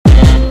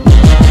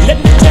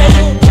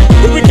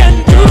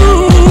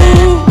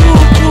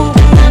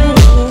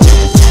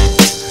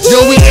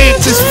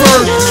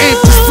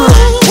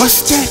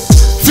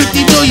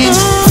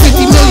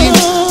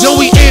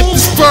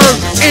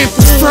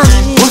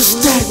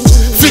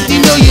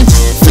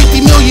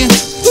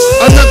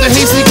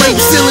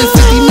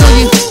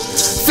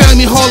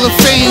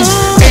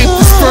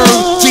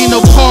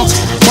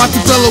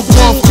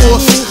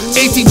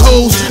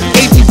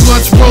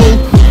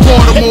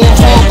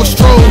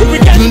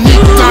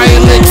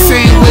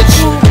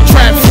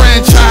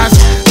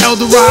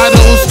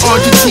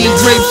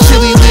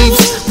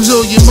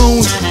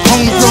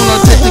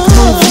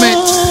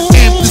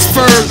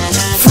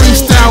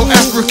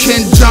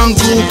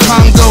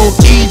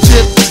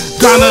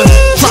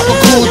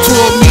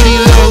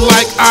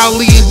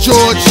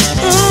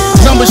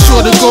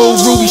sure to gold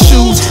ruby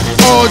shoes.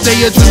 All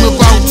day I dream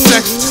about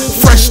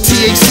sex. Fresh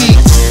THC,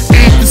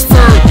 Amethyst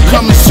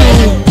coming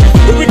soon.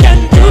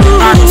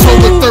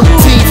 October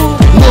 13th,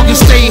 Morgan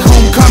State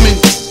homecoming.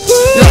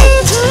 Yo,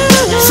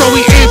 so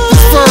we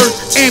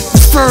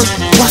Amethyst,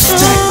 what's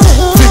that?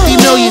 50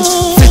 million,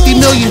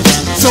 50 million.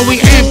 So we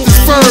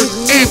Amethyst,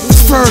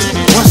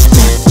 what's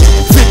that?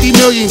 50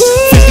 million,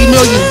 50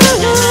 million.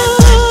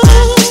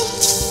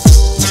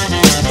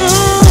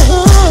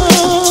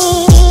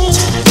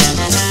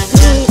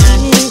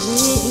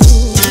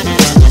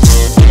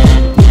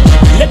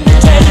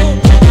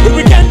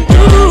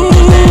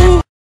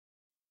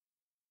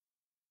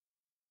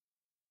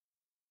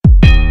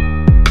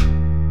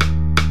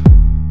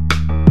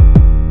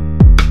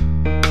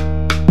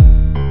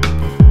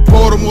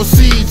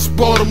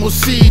 Baltimore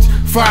SEEDS,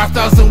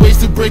 5,000 ways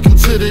to break him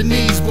to the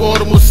knees.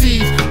 Baltimore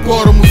SEEDS,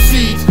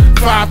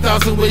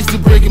 5,000 ways to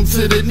break him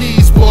to the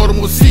knees.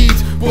 Baltimore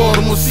SEEDS,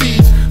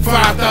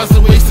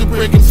 5,000 ways to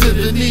break him to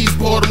the knees.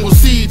 Baltimore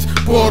SEEDS,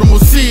 Baltimore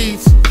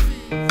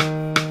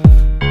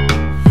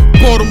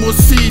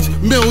SEEDS,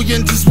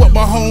 millions is what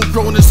my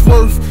homegrown is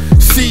worth.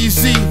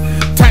 CZ,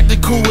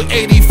 tactical with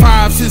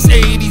 85 since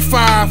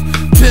 85.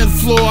 10th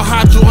floor,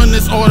 hydro in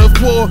this art of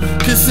war,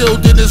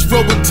 concealed in this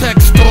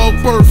Robotech star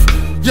birth.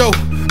 Yo,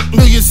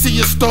 millions see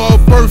a star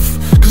birth,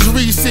 cause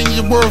re-seen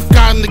your worth,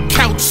 got on the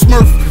couch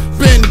smurf.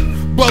 Been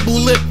bubble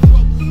lip,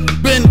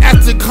 been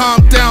at to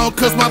calm down,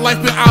 cause my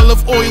life been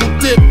olive oil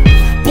dip.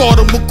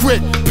 Baltimore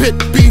grit, pit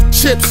beef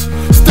chips,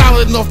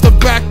 styling off the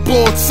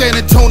backboard, San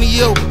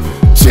Antonio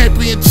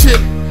championship.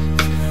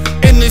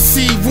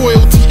 NSC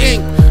Royalty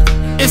Inc.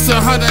 It's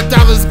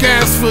 $100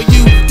 gas for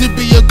you to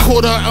be a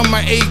quarter of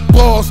my 8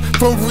 balls.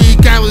 From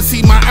Reed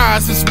Galaxy, my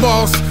eyes is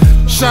boss.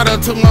 Shout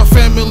out to my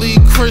family,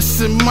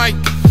 Chris and Mike.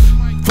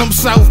 From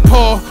South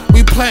Paul,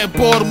 we plant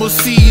Baltimore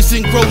seeds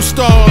and grow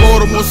stars.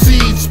 Baltimore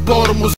SEEDS, Baltimore